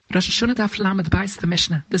Rosh Hashanah daf lamed bais the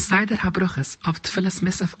Mishnah decided ha bruches of Tfilas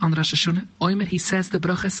Misaf on Rosh Hashanah. Oimer he says the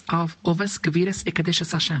bruches of Ovis, Gaviris,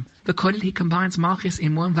 Ikadishas Hashem. The Kollel he combines Malchus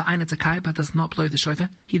in one v'ayna Tekai but does not blow the shofar.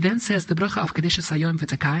 He then says the brucha of Kadishas Hayom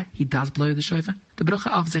v'Tekai, he does blow the shofar. The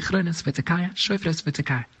brucha of Zechronis v'Tekaya, shofres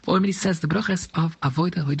v'Tekai. Oimer he says the bruches of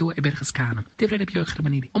Avoida Hoidua Eberches Kahanam. Divrei Rabbi Yochanan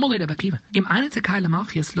ben Nidi. Omolei Rabbi Akiva. Im ayna Tekai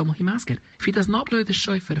leMalchus lo mohi masged. If he does not blow the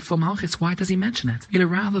shofar for Malchus, why does he mention it?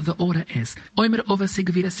 Rather the order is Oimer Ovis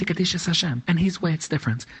Gaviris Ikadishas Hashem, and his way it's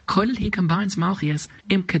different. Kollel he combines Malchus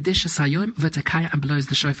im Kadishas Hayom v'Tekaya and blows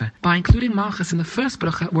the shofar. By including Malchus in the first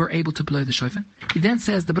brucha, we're able to blow the shofar. He then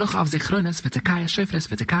says the brucha of Zechronis v'Tekaya, shofres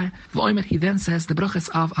v'Tekaya. V'Oimer he then says the bruchas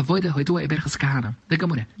of Avoida Hoidua Eberches Kahanam. The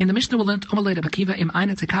Gemara. In the Mishnah we learned Omalei Rabbi Akiva im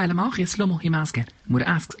ayna Tekaya leMalchus lo mohi masged. Gemara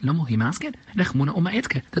asks lo mohi masged? Rechmuna uma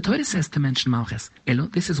etke. The Torah says to mention Malchus. Elo,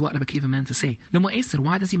 this is what Rabbi Akiva meant to say. Lo mo eser,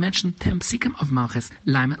 why does he mention ten psikim of Malchus?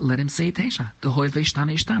 Laima, let him say Tesha. The Hoi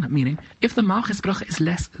ve'ishtana ishtana. Meaning, if the Malchus bracha is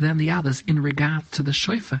less than the others in regard to the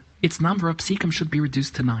shofar, its number of psikim should be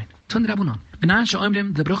reduced to 9. Tun Rabunon. Benan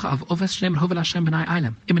she'omrim the bracha of Oves Shlem Hovel Hashem b'nai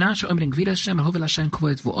Eilam. Imenan she'omrim Gviras Shlem Hovel Hashem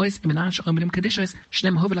kvoid v'ois. Imenan she'omrim Kedishos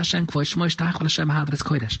Shlem Hovel Hashem kvoid Shmoish Tachol Hashem Hadras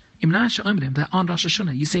Kodesh. Imenan she'omrim that on Rosh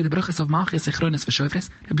Hashanah you say the brachas of Malchus, Zechronis v'Shofres.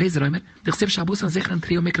 Blazer Omer. The Chsiv Shabusan Zechron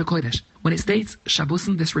Trio Mikra Kodesh. When it states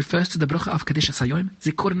Shabusan, this refers to the bracha of Kedishas Hayom.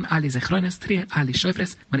 Zikurin Ali Zechronis Trio Ali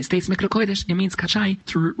Shofres. When it states Mikra Kodesh, it means Kachai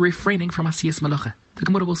through refraining from Asiyas Malacha. The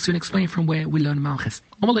Gemara will soon explain from where we learn Malchus.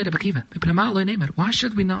 Why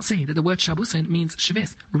should we not say that the word Shabusan means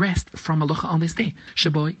Shvis, rest from Malacha on this day?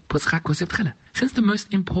 Shaboy Putzchak Kosef Tchila. Since the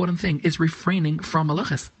most important thing is refraining from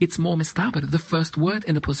Malachas, it's more mistaber. The first word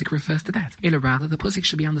in the Pusik refers to that. Or rather, the Pusik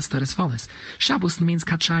should be understood as follows. Shabusan means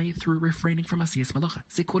Kachai through refraining from Asiyas Malacha.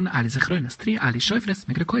 Zikurn Ali Zechronis, Tri Ali Shofres,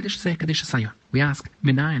 Mikra Kodesh, Zeh Kadesh Sayon. We ask,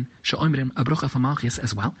 Minayin, She'omrim, a brucha for Malchus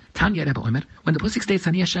as well. Tanya Rebbe Omer, when the Pusik states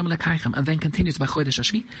Ani Hashem Lekaychem and then continues by Chodesh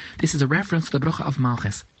Hashvi, this is a reference to the brucha of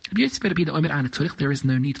Malchus. There is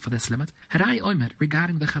no need for this limit.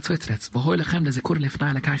 Regarding the Chatzotretz,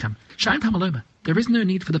 there is no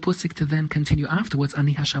need for the Pusik to then continue afterwards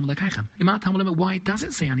Ani Hashem Lekaychem. Why does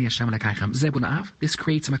it say Ani Hashem Lekaychem? Zebun Av. This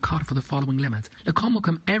creates a makar for the following limit.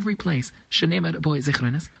 Every place,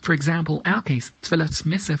 for example, our case, Tfilas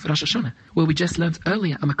Misaf Rosh Hashanah, where we just learned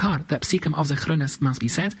earlier a makar that psikim of Zechronis must be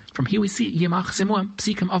said. From here we see Yemach Simuam,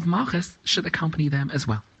 psikim of Malchus should accompany them as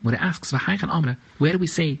well. When it asks where do we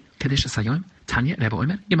say Kadishas Hayom? Tanya Rebbe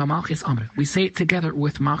Omer, Ima Malchus Amr. We say it together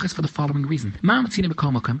with Malchus for the following reason.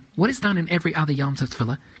 What is done in every other Yom Tov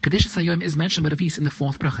Tefillah, Kadishas Hayom is mentioned by Ravis in the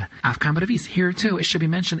fourth bracha. Afkam Ravis, here too it should be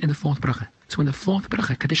mentioned in the fourth bracha. So in the fourth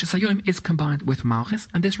bracha, Kadishas Hayom is combined with Malchus,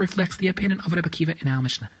 and this reflects the opinion of Rebbe Akiva in our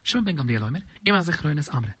Mishnah. Shimon ben Gamliel Omer, Ima Zechronis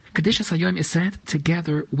Amr. Kadishas Hayom is said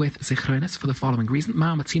together with Zechronis for the following reason.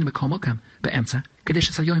 Ma'amatzina Bekomokam Be'emtza.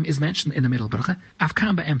 Kadishas Hayom is mentioned in the middle bracha.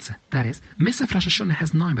 Afkam Be'emtza. That is, Misaf Rosh Hashanah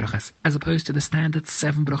has 9 brachas, as opposed to the standard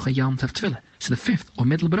 7 bracha Yom Tov Tefillah. So the fifth or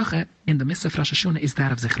middle bracha in the Misaf Rosh Hashanah is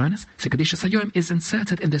that of Zechronis. So Kadishas Hayom is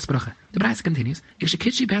inserted in this bracha. The Braisa continues, If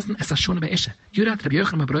Shekitchi Bezin es Hashanah Be'isha, Yurat Rabbi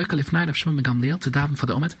Yochanan Abroika Lifnai of Shimon ben Gamliel to daven for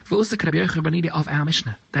the Ummah, V'usik Rabbi Yochanan ben Nidi of our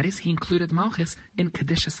Mishnah. That is, he included Malchus in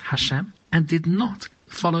Kadishas Hashem and did not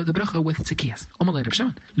follow the bracha with tzikiyas. Omalei Reb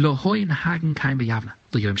Shimon, Lo hoi nahagen kaim beyavna.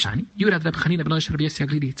 Lo yom shani. Yurad Reb Chanina ben Oshel Reb Yossi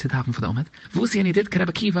Aglidi to daven for the Ummah. V'usi and he did Reb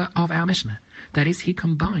Akiva of our Mishnah. That is, he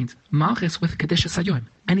combined Malchus with Kadishas Hayom,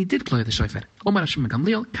 and he did blow the shofar. Omar Shimon ben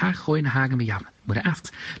Gamliel, Kach hoi nahagen beyavna. What it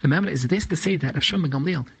asks, remember, is this to say that Reb Shimon ben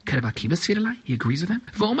Gamliel, Reb Akiva sfirelai, he agrees with him?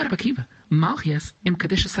 V'omar Reb Akiva, Malchus im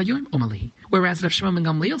Kadishas Hayom omalihi. Whereas Reb Shimon ben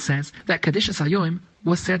Gamliel says that Kadishas Hayom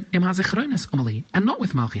was said im HaZechronis omalihi, and not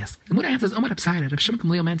with Malchus. And what answers Omar Absayra, Reb Shimon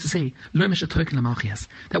ben Gamliel meant to say, Lo Misha Toikin LaMalchus,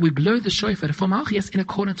 that we blow the shofar for Malchus in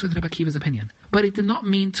accordance with Reb Akiva's opinion. But it did not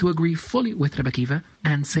mean to agree fully with Reb Akiva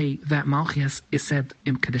and say that Malchus is said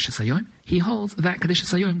im Kadishas Hayom. He holds that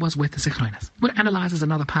Kadishas Hayom was with the Zechronis. What analyzes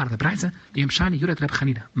another part of the Braisa, the Yom Shani Yurat Reb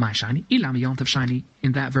Chanina, my Shani, Ilam Yom Tov Shani,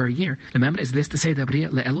 in that very year. Remember, is this to say that Bria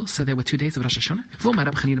Le'elu, so there were 2 days of Rosh Hashanah? V'omar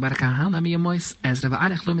Reb Chanina Barakahal, Lami Yamois, as Reb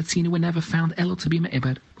Alech Lo Metzini were never found Elu to be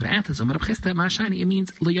Me'ibad. What answers Omar Reb Chista, my Shani, it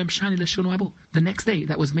means Lo Yom Shani L'Shunu Abu, the next day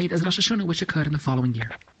that was made as Rosh Hashanah, which occurred in the following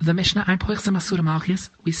year. The Mishnah, Ein Poichsem Asura Malchus,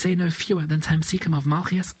 we say no fewer than 10 psikim of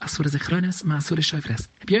Malchus, Asura Zechronis, Ma'asura Shofres.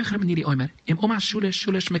 B'yochar ben Nidi Omer, Im Omar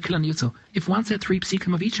Shulesh Mekilan Yutzu. If one said 3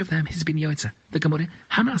 psikim of each of them, he's been Yotze. The Gemara,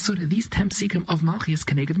 Hana Asura, these 10 psikim of Malchus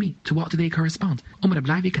connected me. To what do they correspond? Omar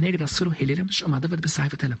Ablavi connected Asura Helilim, Shomadavid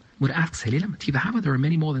Besaifatillum. Mura asks Helilim, Tivahava, there are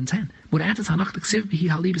many more than 10. In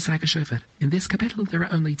this capital there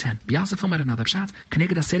are only 10. Another pshat,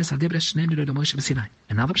 Keneged Aseres Adibresh Shneim Nido Moshe B'Sinai.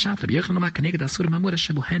 Another pshat, Rabbi Yochanan Keneged Asur Mamuris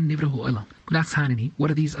Shebuhen Nivrahu Olam. That's Hanini.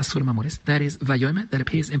 What are these Asur Mamuris? That is Vayomer, that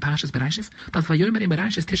appears in Parashas Bereshis. But Vayomer in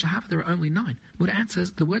Bereshis Tisha B'Av there are only 9. Muda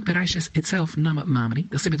answers the word Bereshis itself, Nama Mamri,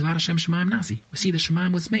 the Sibit Var Hashem Shemaim Nasi. We see the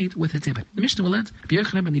Shemaim was made with a Tibet. The Mishnah will learn, Rabbi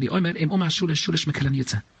Yochanan Nidi Omer Im Oma Shulish Shulish Mekelan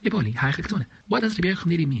Yutza. Iboli, Haichektune. What does Rabbi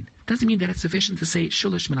Yochanan mean? Does it mean that it's sufficient to say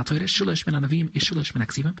Shulish Min HaTorah, Shulish Min HaNavim, is Shulish Min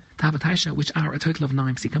HaKsivim, Tav which are a total of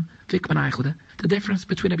 9 psikim, Vik Ben Aichuda? The difference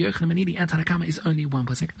between Rabbi Yochanan Menidi and Tanakama is only 1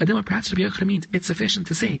 pasuk. Adima perhaps Rabbi Yochanan means it's sufficient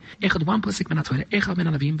to say Echad 1 pasuk Min HaTorah, Echad Min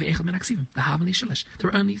HaNavim, Ve'echad Min HaKsivim, the Havali Shulish. There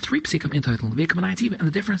are only 3 psikim in total, Vik Ben Aitiva, and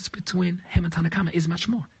the difference between him and Tanakama is much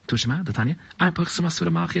more. Tushma, the Tanya, Ein Pachs Masura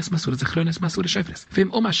Malchias, Masura Zechronis, Masura Shofres.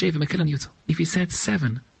 Vim Oma Sheva Mekilan Yutzel. If he said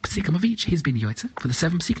 7 psikim of each, he's been yoitze. For the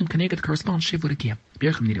 7 psikim Keneged corresponds Shiv Urikia.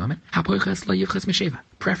 B'Yochanan Nidi Omer, Hapoiches La Yivches Mesheva.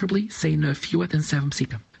 Preferably say no fewer than 7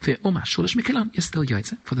 psikim. For Oma Shulish Mekilan is still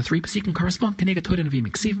yoitze. For the 3 psikim correspond Keneged Torah Navim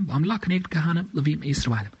Ksivim, Amla Keneged Kahanim Levim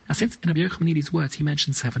Yisraelim. Now since in Rabbi Yochanan Nidi's words he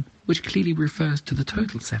mentioned 7, which clearly refers to the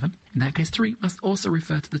total 7, in that case 3 must also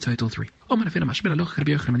refer to the total 3. Omer Afina Mashmir Aloch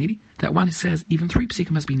Rabbi Yochanan Nidi, that one who says even 3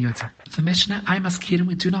 psikim has been yoitze. The Mishnah, I must kidding,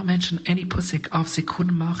 we do not mention any pusik of Zikun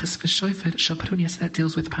Malchus V'Shofer Shaprunias that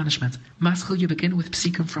deals with punishment. Maschil, you begin with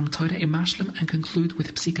psikim from Torah im Mashlim and conclude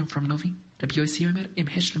with psikim from Novi. Rabbi Yossi Omer im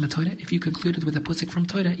Hishlim Torah, if you concluded with a pusik from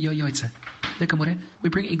Torah, you're yoitze. We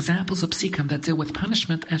bring examples of psikim that deal with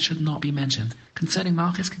punishment and should not be mentioned. Concerning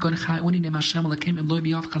Malchus, even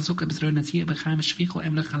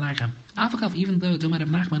though Dumar of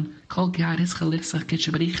Nachman,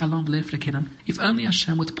 if only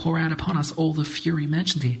Hashem would pour out upon us all the fury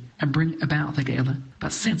mentioned here and bring about the Ge'ela.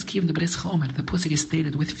 But since the pusik is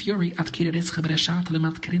stated with fury,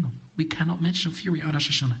 we cannot mention fury on Rosh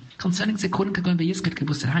Hashanah. Concerning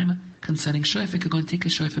concerning Shofar,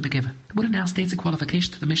 the Buddha now states a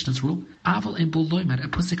qualification to the Mishnah's rule. Aval in Bul Loimer, a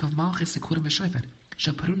pusik of Malchus, Sekurim v'Shofar.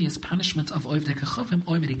 Shaparuni's punishment of Oivdei Kechovim,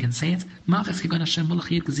 Oimer, he can say it. Malchus, Kegoin Hashem Mulach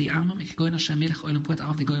Yid Gezi Amam, Kegoin Hashem Melech Oilam Puet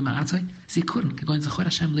Av Degoim Ma'atzoi, Zikurim, Kegoin Zachor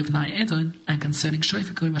Hashem Liv Nai Edon, and concerning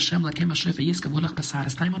Shofar, Kegoin Hashem Lakem HaShofar Yiskav Ulach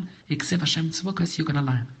Basaris Taimon, Yiksiv Hashem Tzvukos Yugon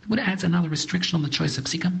Alayim. The Buddha adds another restriction on the choice of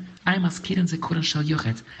psikim. I must kirin Zikurim Shal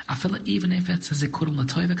Yochet. Afila, even if it's a Zikurim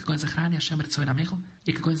Latoiva, Kegoin Zachrani Hashem Ritzoin Amichel,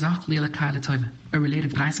 Kegoin Zach Lila Kai Latoiva. A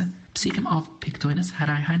related praise. Psikim of Pictoinus,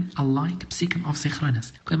 Haraihan, alike Psikim of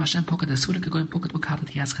Zichronis. Goim Hashem Pokat Asura, Goim Pokat Bukadat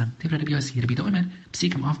Yaschem. Tivra Rabbi Yossi, Rabbi Doimer,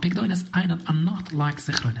 Psikim of Pictoinus, Einan are not like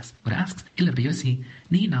Zichronis. But asks, Ila Rabbi Yossi,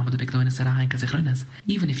 Ni Nam of the Pictoinus, Haraihan, Zichronis,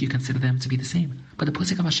 even if you consider them to be the same. But the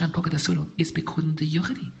Pusik of Hashem Pokat Asura is Bikudin the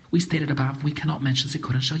Yochidi. We stated above, we cannot mention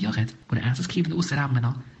Zikurin Shal Yochet. But it asks, Kivin the Usarab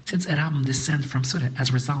Menal, since Arabim descend from Surah as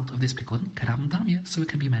a result of this Pikudin, Karabim Damya, so it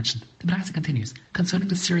can be mentioned. The Braisa continues, concerning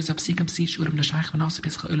the series of Psikim Si Shurim Nashach Manasa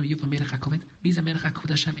Pischa Ulam Yuva Melech HaKovet, Visa Melech HaKovet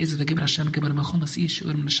Hashem is the Gibber Hashem Gibber Mechum Si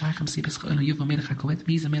Shurim Nashach Si Pischa Ulam Yuva Melech HaKovet,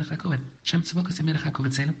 Visa Melech HaKovet, Shem Tzvokas Melech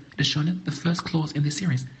HaKovet Selem, Rishonim, the first clause in this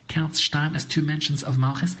series, counts Shtaim as 2 mentions of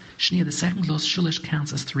Malchus, Shnia, the second clause, Shulish,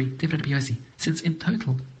 counts as 3, Divret B'Yosi, since in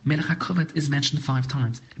total, Melech HaKovet is mentioned 5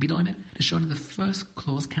 times. B'Doimer, Rishonim, the first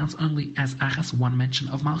clause counts only as Achas, 1 mention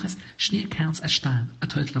of Malchus, Shnia counts as Shtaim, a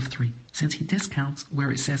total of 3, since he discounts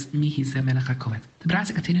where it says Mihi Ze Melech HaKovet. The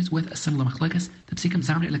Braisa continues with a similar machlokes. The Psikim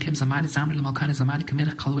Zamri Elakim Zamari, Zamri Lemalkani Zamari,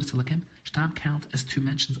 Kamelech Kalur Tzelakim, Shtam count as 2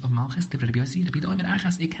 mentions of Malchus, Divra Rabbi Yossi, Rabbi Doimer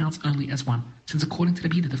Achas, it counts only as 1, since according to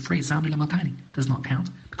Rabbi the phrase Zamri Lemalkani does not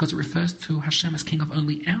count, because it refers to Hashem as king of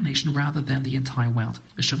only our nation rather than the entire world.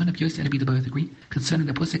 B'Shavin Rabbi Yossi and Rabbi both agree. Concerning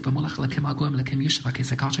the Pusik B'Molach Lakim Agoim Lakim Yushav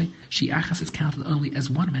HaKesakache, she Achas is counted only as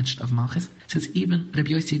 1 mention of Malchus, since even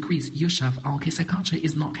Rabbi Yossi agrees Yushav al-Kesakache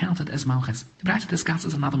is not counted as Malchus. The Braisa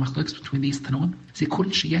discusses another machlokes between these Tanoim,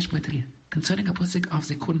 Zikurin Sheyesh B'Triya. Concerning a pusik of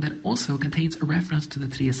Zikurin that also contains a reference to the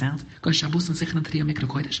Triya sound, Goy Shabbos and Zichron Triya Mikra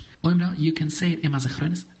Kodesh. Oimra, you can say it Ima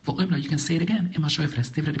Zichronis, for Oimra, you can say it again Ima Shofres,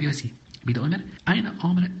 Divra Rabbi Yossi. B'Doimer, Aina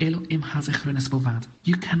Omer Elo Im HaZichronis Bovad.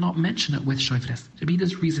 You cannot mention it with Shofres.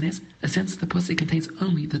 Rabbi's reason is that since the pusik contains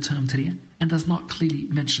only the term Triya and does not clearly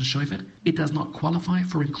mention Shofar, it does not qualify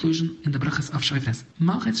for inclusion in the brachas of Shofres.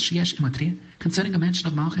 Malchus Sheyesh Ima Triya, concerning a mention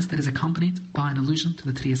of Malchus that is accompanied by an allusion to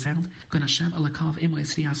the Triya sound, Gon Hashem Alakav Imo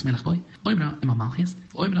Esriyas Melech Boy, Oimra Ima Malchus,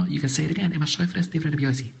 Oimra, you can say it again Ima Shofres Divra Rabbi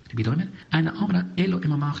Yossi. B'Doimer, Aina Omer Elo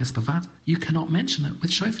Ima Malchus Bavad. You cannot mention it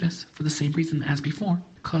with Shofres for the same reason as before,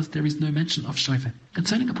 because there is no mention of Shofar.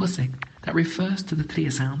 Concerning a pusik that refers to the three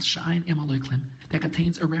sounds, Sha'ain Im Aluklim, that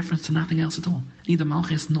contains a reference to nothing else at all. Neither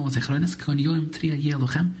Malchus nor Zichronis, Kon Yom Tria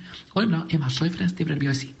Yeluchem, Oimna Im HaShoifres Divra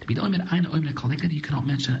Biosi. To be the Oimna Aina Oimna Kolekad, you cannot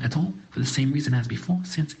mention it at all, for the same reason as before,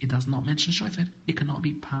 since it does not mention Shoifred, it cannot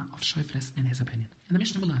be part of Shoifres in his opinion. And the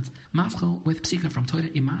Mishnah learns, Mafchel with Psika from Torah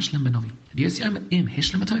Im Mashlim Benovi. Biosi Oimna Im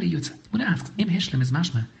Hishlim Torah Yutza. When it asks, Im Hishlim is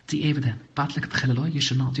Mashma, Di Eveden, Batlik Tchilaloy, you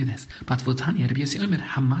should not do this. But Votanya, Biosi Oimna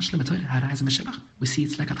Hamashlim Torah Harais Meshebach. We see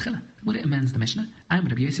it's like a Tchila. When it amends the Mishnah, I'm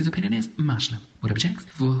Rabbi Yossi's opinion is Mashlim. What objects?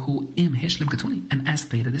 Who Im Hishlim Katuni. And as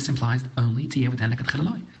stated, this implies only Di Eveden Lekat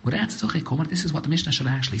Tchilaloi. What adds Soche Komar, this is what the Mishnah should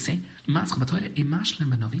actually say. Maschel B'Torah Im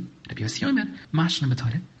Mashlim Benovi. Rabbi Yossi Omer, Mashlim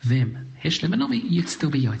B'Torah. Vim Hishlim Benovi, you'd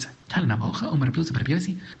still be Yoitza. Talanam Ocha, Omer Rabbi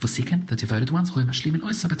Yossi, Vosiken, the devoted ones, Hoi Mashlim and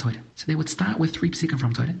Oisa B'Torah. So they would start with 3 psikim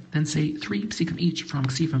from Torah, then say 3 psikim each from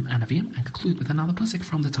Ksifim and Avim, and conclude with another pusik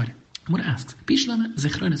from the Torah. What it asks, Bishlama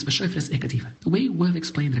Zichronis V'Shofres Ekativa. The way we've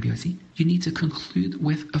explained Rabbi Yossi, you need to conclude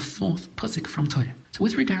with a 4th pusik from Torah. So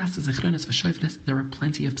with regards to Zichronis V'Shofres, there are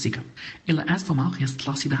plenty of psikim. Ila as for Malchus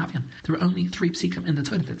Tlasi Dahavian, there are only 3 psikim in the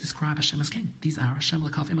Torah that describe Hashem as king. These are Hashem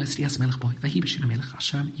Lekav Emos Rias Melech Boy, Vahi B'Shina Melech,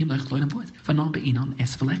 Hashem Yimlech Loylam Void, Vanon Be'inon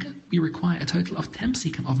Es V'Leka. We require a total of 10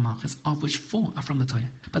 psikim of Malchus, of which 4 are from the Torah.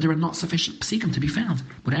 But there are not sufficient psikim to be found.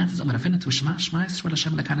 What answers Omer Afina to Shema Yisrael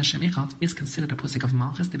Hashem Lekan Hashem Echad is considered a pusik of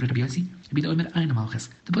Malchus, the Rabbi Yossi, to be the Omer Ein Malchus.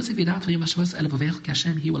 The pusik Vidat V'Yim Hashavos El V'Vech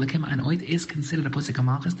Hashem Hi W'Lekem Ein Oid is considered a pusik of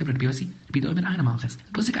Malchus, the Rabbi Yossi, to be the Omer Ein Malchus.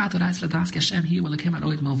 The pusik Atorais Ladas Hashem Hi W'Lekem Ein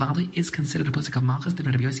Oid Milvadi is considered a pusik of Malchus, the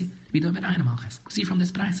Rabbi Yossi, to be the Omer Ein Malchus. We see from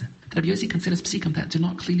this brayso that Rabbi Yossi considers psikim that do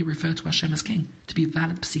not clearly refer to Hashem as king to be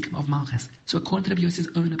valid psikim of Malchus. So according to Rabbi Yossi's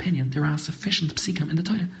own opinion, there are sufficient psikim in the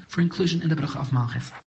Torah for inclusion in the bracha of Malchus.